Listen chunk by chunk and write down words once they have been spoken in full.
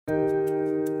Welcome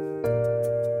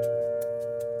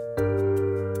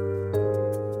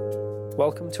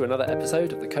to another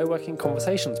episode of the Co-working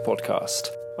Conversations podcast.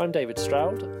 I'm David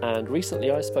Stroud, and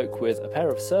recently I spoke with a pair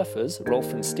of surfers,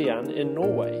 Rolf and Stian, in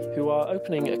Norway, who are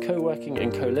opening a co-working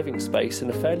and co-living space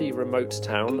in a fairly remote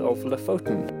town of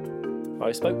Lofoten.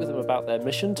 I spoke with them about their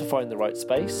mission to find the right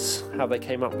space, how they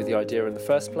came up with the idea in the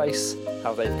first place,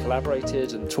 how they've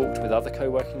collaborated and talked with other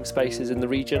co-working spaces in the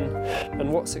region,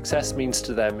 and what success means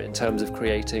to them in terms of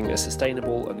creating a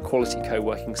sustainable and quality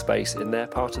co-working space in their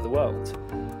part of the world.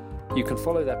 You can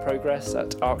follow their progress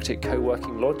at Arctic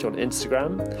Co-working Lodge on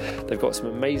Instagram. They've got some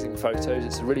amazing photos.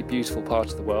 It's a really beautiful part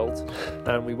of the world,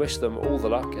 and we wish them all the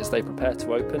luck as they prepare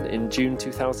to open in June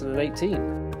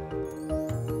 2018.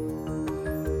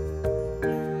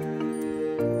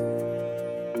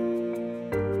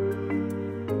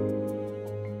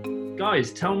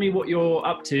 Guys, tell me what you're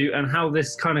up to and how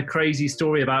this kind of crazy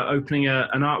story about opening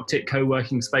an Arctic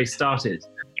co-working space started.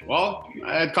 Well,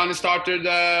 it kind of started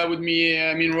with me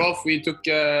and Rolf. We took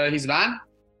his van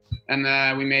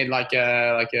and we made like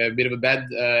a bit of a bed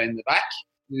in the back.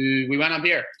 We went up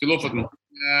here to Lofoten.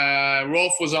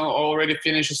 Rolf was already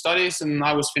finished his studies and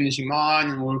I was finishing mine,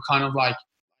 and we were kind of like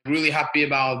really happy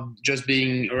about just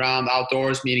being around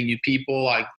outdoors, meeting new people.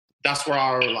 Like that's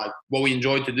where what we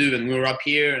enjoyed to do. And we were up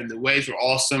here and the waves were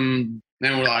awesome.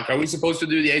 Then we're like, are we supposed to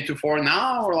do the 8 to 4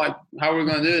 now, or like how are we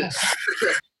gonna do this?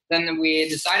 Then we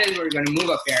decided we were going to move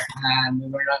up here, and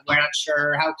we're not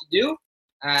sure how to do.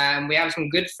 We have some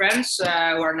good friends who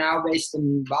are now based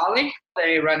in Bali.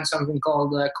 They run something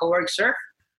called Cowork Surf.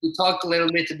 We talked a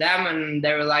little bit to them, and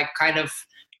they were like kind of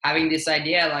having this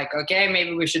idea, like, okay,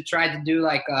 maybe we should try to do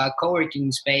like a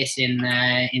co-working space in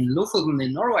Lofoten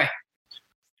in Norway.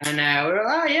 And we were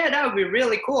like, oh yeah, that would be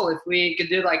really cool if we could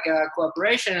do like a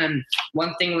cooperation. And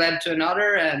one thing led to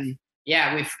another, and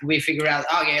yeah, we figured out,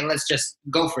 okay, let's just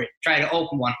go for it. Try to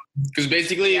open one. Because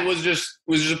basically it was just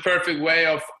a perfect way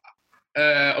of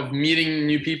meeting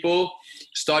new people,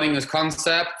 starting this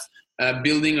concept,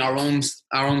 building our own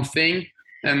thing,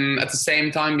 and at the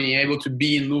same time being able to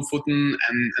be in Lofoten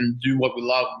and do what we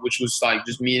love, which was like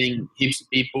just meeting heaps of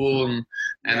people and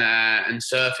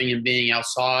surfing and being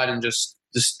outside and just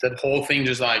that whole thing.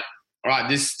 Just like, all right,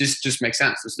 this just makes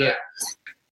sense. Let's do it.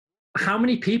 How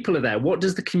many people are there? What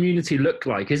does the community look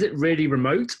like? Is it really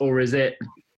remote, or are there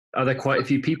quite a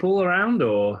few people around,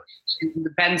 or? It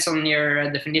depends on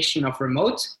your definition of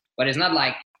remote, but it's not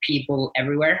like people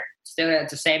everywhere. Still, at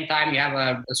the same time, you have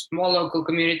a small local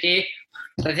community.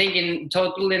 So I think in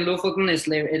total in Lofoten,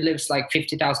 it lives like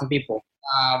 50,000 people,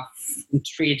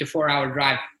 3 to 4 hour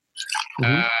drive.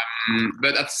 Mm-hmm.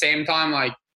 But at the same time,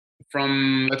 like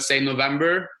from, let's say,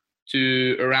 November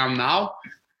to around now,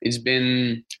 it's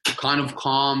been kind of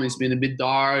calm. It's been a bit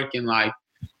dark, and like,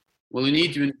 well, you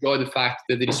need to enjoy the fact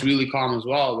that it's really calm as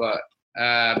well.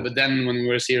 But then when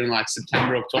we're here in like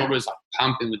September, October, it's like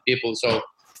pumping with people. So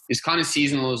it's kind of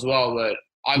seasonal as well. But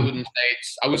I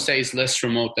would say it's less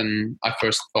remote than I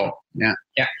first thought. Yeah.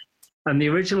 Yeah. And the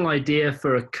original idea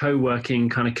for a co-working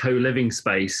kind of co-living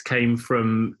space came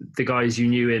from the guys you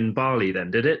knew in Bali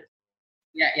then, did it?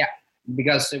 Yeah.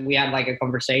 Because we had like a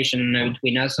conversation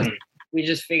between us, and we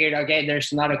just figured, okay,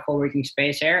 there's not a co-working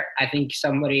space here. I think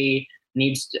somebody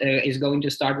is going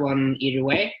to start one either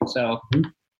way. So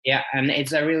yeah, and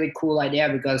it's a really cool idea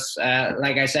because,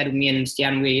 like I said, me and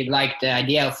Stian, we like the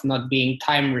idea of not being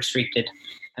time restricted,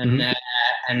 and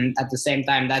at the same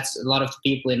time, that's a lot of the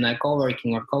people in a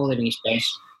co-working or co-living space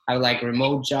have like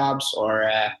remote jobs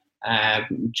or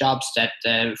jobs that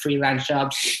freelance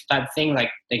jobs type thing,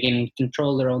 like they can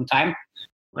control their own time.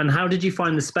 And how did you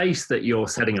find the space that you're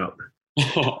setting up?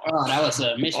 Oh, that was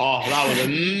a mission. Oh, that was a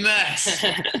mess.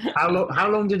 How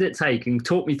long did it take? And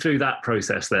talk me through that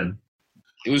process then.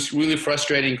 It was really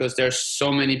frustrating because there's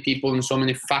so many people and so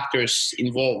many factors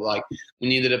involved. Like we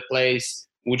needed a place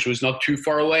which was not too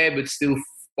far away, but still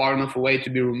far enough away to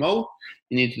be remote.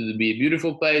 It needed to be a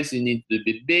beautiful place. It needed to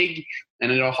be big.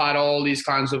 And it had all these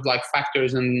kinds of like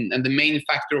factors. And the main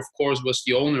factor, of course, was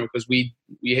the owner, because we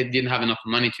didn't have enough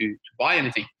money to buy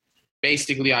anything.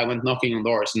 Basically, I went knocking on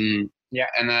doors and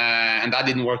that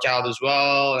didn't work out as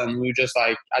well. And we were just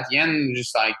like, at the end, we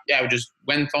just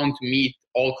went on to meet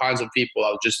all kinds of people. I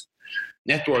was just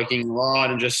networking a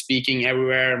lot and just speaking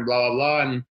everywhere and blah, blah, blah.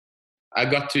 And I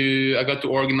got to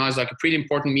organize like a pretty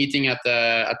important meeting at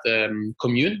the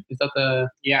commune. Is that the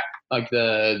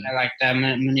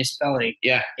municipality?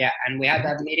 Yeah. And we had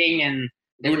that meeting, and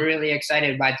they were really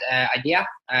excited about the idea.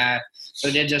 So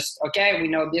they just, okay, we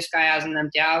know this guy has an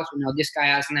empty house. We know this guy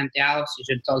has an empty house. You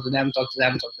should talk to them.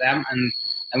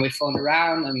 And we phoned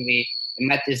around, and we we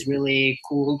met this really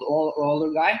cool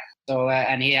older guy. So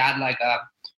and he had like a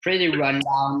pretty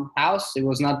rundown house.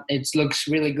 It looks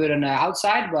really good on the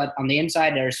outside, but on the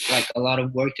inside there's like a lot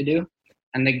of work to do.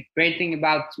 And the great thing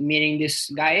about meeting this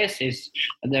guy is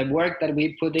the work that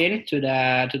we put into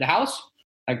the house.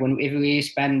 Like if we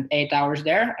spend 8 hours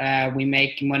there, we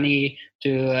make money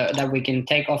that we can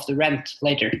take off the rent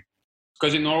later.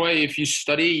 Because in Norway, if you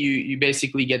study, you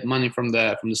basically get money from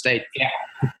the state. Yeah.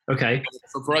 Okay.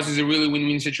 So for us, it's a really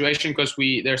win-win situation because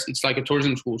it's like a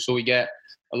tourism school, so we get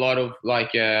a lot of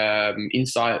like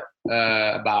insight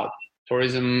about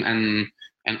tourism and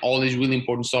all these really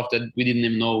important stuff that we didn't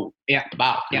even know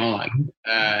about. You know, like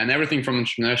and everything from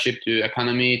entrepreneurship to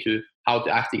economy to how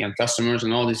to act against customers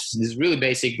and all this really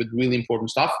basic but really important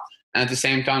stuff. And at the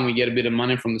same time, we get a bit of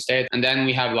money from the state. And then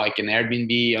we have like an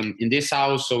Airbnb in this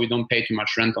house, so we don't pay too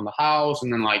much rent on the house.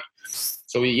 And then like,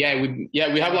 so we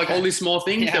have like all these small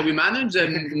things that we manage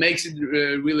and makes it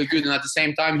really good. And at the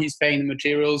same time, he's paying the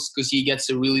materials because he gets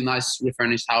a really nice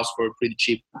refurnished house for a pretty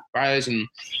cheap price. And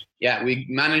yeah, we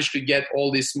managed to get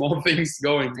all these small things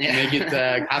going to make it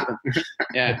happen.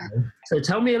 Yeah. So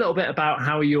tell me a little bit about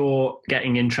how you're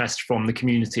getting interest from the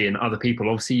community and other people.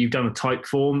 Obviously, you've done a type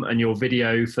form and your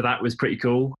video for that was pretty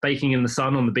cool. Baking in the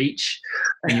sun on the beach.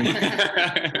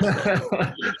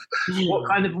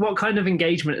 What kind of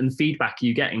engagement and feedback are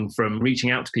you getting from reaching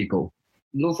out to people?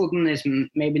 Lofoten is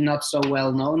maybe not so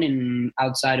well known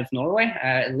outside of Norway.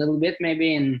 A little bit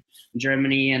maybe in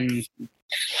Germany and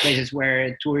places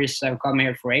where tourists have come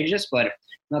here for ages, but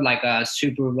not like a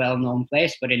super well-known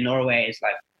place. But in Norway, it's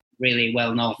like really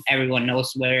well-known. Everyone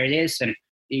knows where it is, and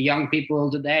the young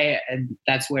people today,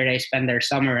 that's where they spend their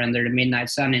summer under the midnight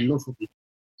sun in Lofoten.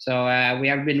 So we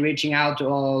have been reaching out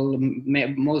to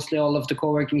mostly all of the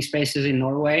co-working spaces in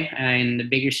Norway in the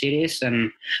bigger cities, and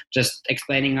just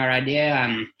explaining our idea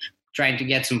and trying to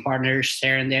get some partners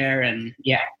here and there, and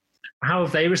How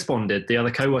have they responded, the other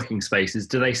co-working spaces?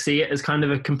 Do they see it as kind of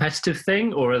a competitive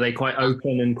thing, or are they quite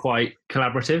open and quite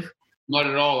collaborative? Not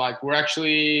at all. Like we're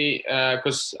actually,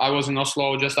 because I was in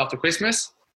Oslo just after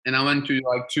Christmas, and I went to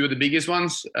like two of the biggest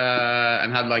ones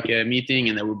and had like a meeting,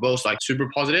 and they were both like super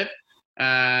positive.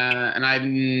 And I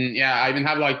even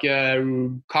have like a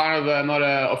kind of not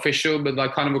a official, but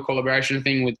like kind of a collaboration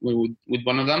thing with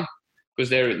one of them, because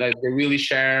they really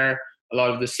share a lot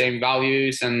of the same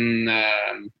values, and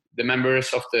the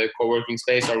members of the co-working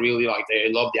space are really like, they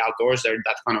love the outdoors. They're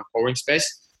that kind of co-working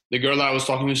space. The girl that I was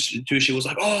talking to, she was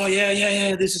like, "Oh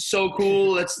yeah, this is so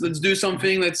cool. Let's do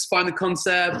something. Let's find a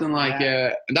concept." And like,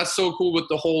 and that's so cool with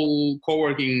the whole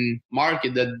co-working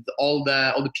market, that all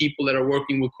the people that are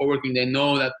working with co-working, they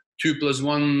know that 2 +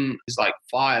 1 is like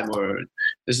 5, or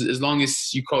as long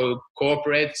as you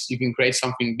cooperate, you can create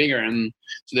something bigger. And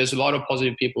so there's a lot of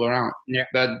positive people around. Yeah.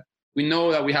 But we know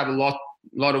that we have a lot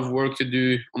of work to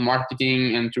do on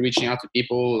marketing and to reaching out to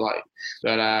people,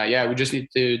 we just need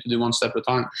to do one step at a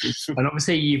time. And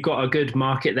obviously you've got a good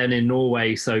market then in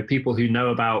Norway, so people who know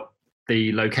about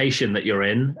the location that you're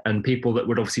in, and people that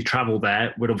would obviously travel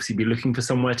there would obviously be looking for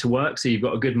somewhere to work, so you've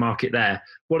got a good market there.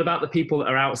 What about the people that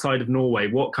are outside of Norway?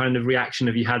 What kind of reaction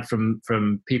have you had from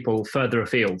people further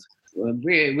afield?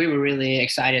 We were really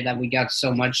excited that we got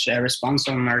so much response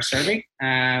on our survey.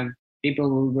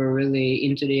 People were really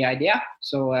into the idea,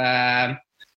 so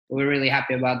we're really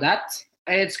happy about that.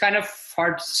 It's kind of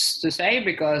hard to say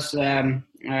because like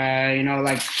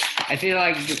I feel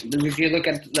like if you look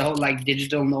at the whole like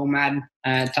digital nomad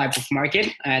type of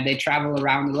market, they travel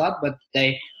around a lot, but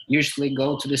they usually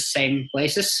go to the same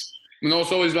places. And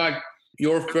also, it's like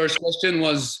your first question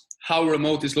was, how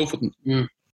remote is Lofoten?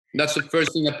 That's the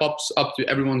first thing that pops up to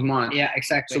everyone's mind. Yeah,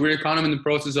 exactly. So we're kind of in the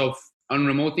process of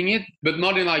unremoting it, but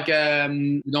not in like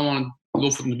we don't want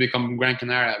Lofoten to become Gran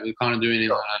Canaria. We're kind of doing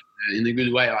it in a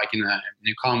good way, like in a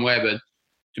calm way, but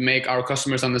to make our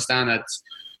customers understand that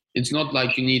it's not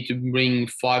like you need to bring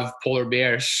 5 polar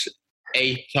bears,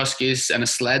 8 huskies, and a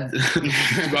sled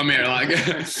to come here. Like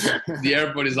the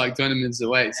airport is like 20 minutes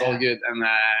away. It's all good,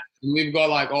 and we've got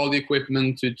like all the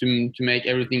equipment to make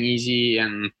everything easy.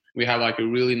 And we have like a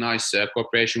really nice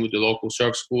cooperation with the local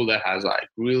surf school that has like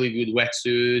really good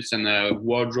wetsuits and a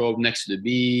wardrobe next to the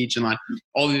beach, and like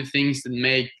all the things that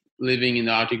make living in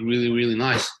the Arctic really, really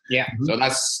nice. Yeah. So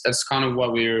that's kind of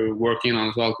what we're working on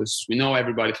as well, because we know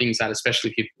everybody thinks that,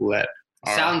 especially people that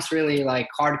sounds really like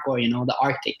hardcore, the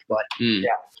Arctic, but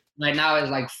right now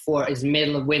it's like it's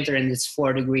middle of winter and it's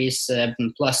 4 degrees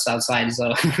plus outside.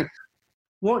 So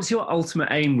what's your ultimate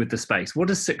aim with the space? What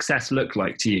does success look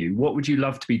like to you? What would you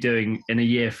love to be doing in a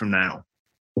year from now?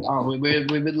 Oh, we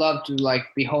would love to like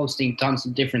be hosting tons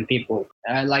of different people,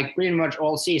 like pretty much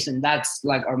all season. That's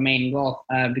like our main goal,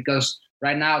 because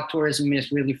right now tourism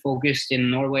is really focused in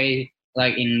Norway,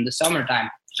 like in the summertime,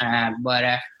 but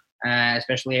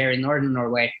especially here in northern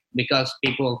Norway, because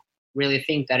people really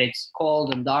think that it's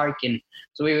cold and dark, and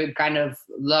so we would kind of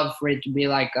love for it to be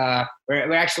like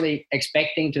we're actually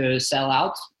expecting to sell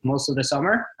out most of the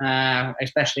summer,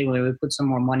 especially when we put some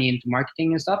more money into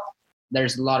marketing and stuff.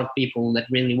 There's a lot of people that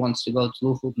really wants to go to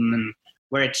Lofoten, and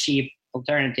we're a cheap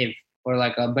alternative or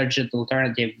like a budget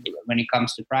alternative when it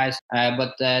comes to price.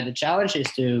 But the challenge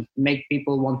is to make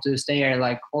people want to stay here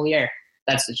like all year.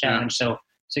 That's the challenge. So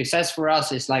success for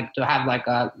us is like to have like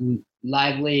a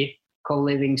lively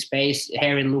co-living space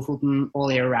here in Lofoten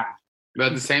all year round. But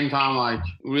at the same time, like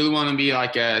we really want to be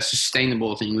like a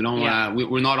sustainable thing. We don't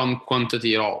we're not on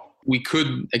quantity at all. We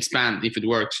could expand if it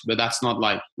works, but that's not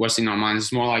like what's in our minds.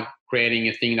 It's more like creating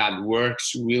a thing that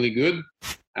works really good,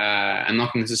 and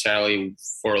not necessarily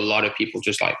for a lot of people,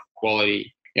 just like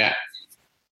quality. Yeah.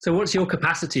 So what's your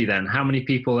capacity then? How many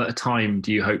people at a time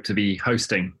do you hope to be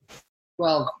hosting?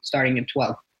 12, starting at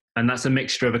 12. And that's a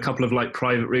mixture of a couple of like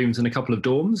private rooms and a couple of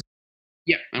dorms?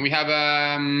 Yeah, and we have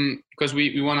because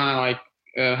we want to like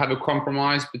have a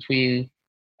compromise between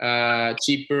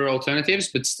cheaper alternatives,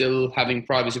 but still having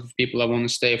privacy for people that want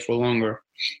to stay for longer.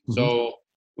 Mm-hmm. So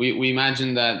we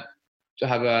imagine that to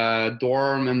have a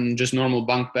dorm and just normal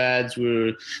bunk beds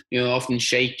were, often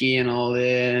shaky and all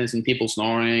this, and people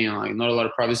snoring and like not a lot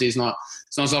of privacy. It's not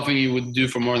something you would do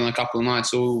for more than a couple of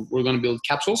nights. So we're going to build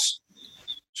capsules.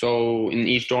 So in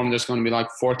each dorm, there's going to be like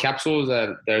 4 capsules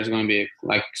that there's going to be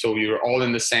like, so you're all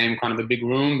in the same kind of a big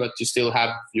room, but you still have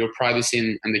your privacy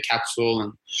in the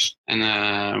capsule, and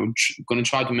we're going to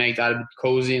try to make that a bit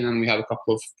cozy. And then we have a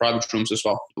couple of private rooms as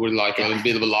well with like a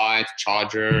bit of a light,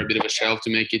 charger, a bit of a shelf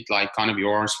to make it like kind of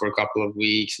yours for a couple of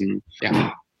weeks. And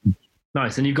yeah.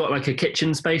 Nice. And you've got like a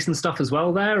kitchen space and stuff as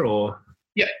well there, or?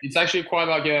 Yeah, it's actually quite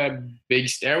like a big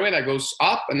stairway that goes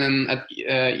up, and then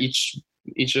at each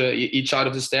side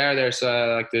of the stair there's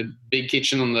like the big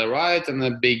kitchen on the right and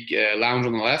the big lounge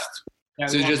on the left. Yeah,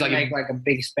 so it's just like a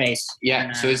big space. Yeah,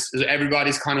 and, so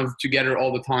everybody's kind of together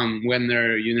all the time when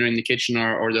they're either in the kitchen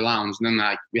or the lounge. And then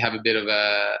like we have a bit of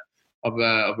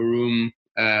a room.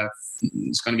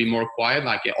 It's going to be more quiet,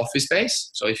 like an office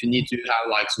space. So if you need to have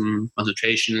like some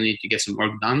concentration, you need to get some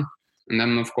work done. And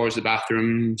then of course the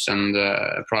bathrooms and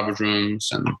private rooms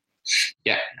and.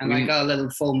 Yeah, and like a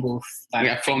little phone booth.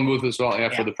 Yeah, phone booth as well.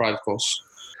 Yeah, for the private calls.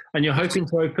 And you're hoping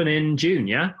to open in June,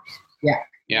 yeah?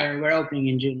 Yeah. We're opening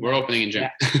in June. We're opening in June.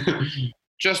 Yeah.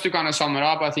 Just to kind of sum it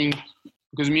up, I think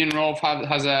because me and Rolf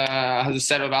has a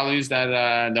set of values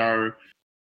that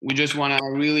we just want to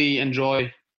really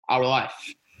enjoy our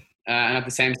life, and at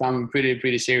the same time we're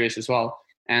pretty serious as well.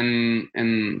 And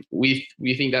we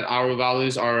think that our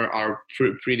values are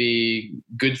pretty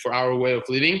good for our way of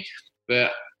living,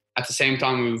 but at the same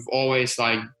time, we've always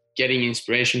like getting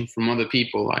inspiration from other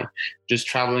people, like just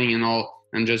traveling and all,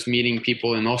 and just meeting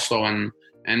people in Oslo.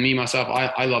 And me, myself,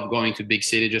 I love going to big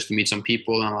city just to meet some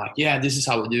people. And I'm like, yeah, this is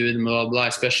how we do it, and blah, blah, blah,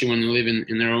 especially when you live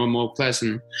in a remote place.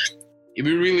 And it'd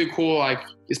be really cool, like,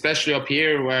 especially up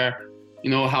here where,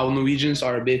 how Norwegians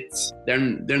are a bit,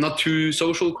 they're not too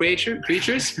social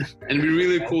creatures. And it'd be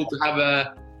really cool to have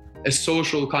a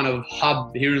social kind of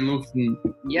hub here in Lofoten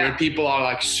where people are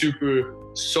like super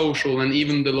social, and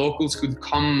even the locals could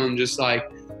come and just like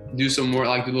do some work,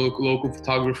 like the local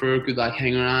photographer could like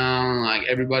hang around, like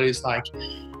everybody's like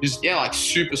just like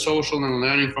super social and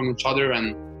learning from each other.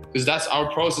 And because that's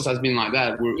our process has been like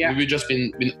that. We've just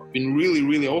been really,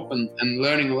 really open and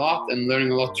learning a lot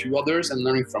to others and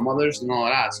learning from others and all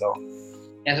that. So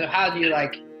how do you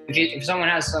like, if someone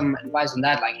has some advice on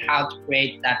that, like how to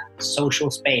create that social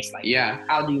space, like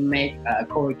how do you make a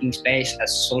co-working space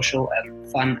as social and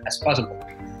fun as possible?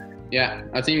 Yeah,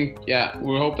 I think we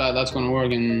hope that that's going to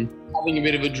work. And having a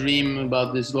bit of a dream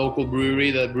about this local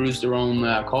brewery that brews their own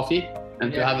coffee,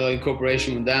 and to have a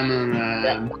cooperation with them,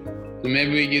 and so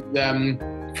maybe we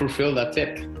could fulfill that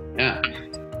tip. Yeah.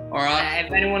 All right.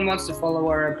 If anyone wants to follow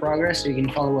our progress, you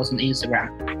can follow us on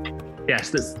Instagram. Yes,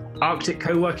 that's Arctic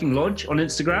Co-working Lodge on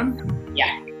Instagram.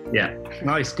 Yeah.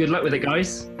 Nice. Good luck with it,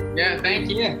 guys. Yeah, thank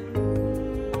you.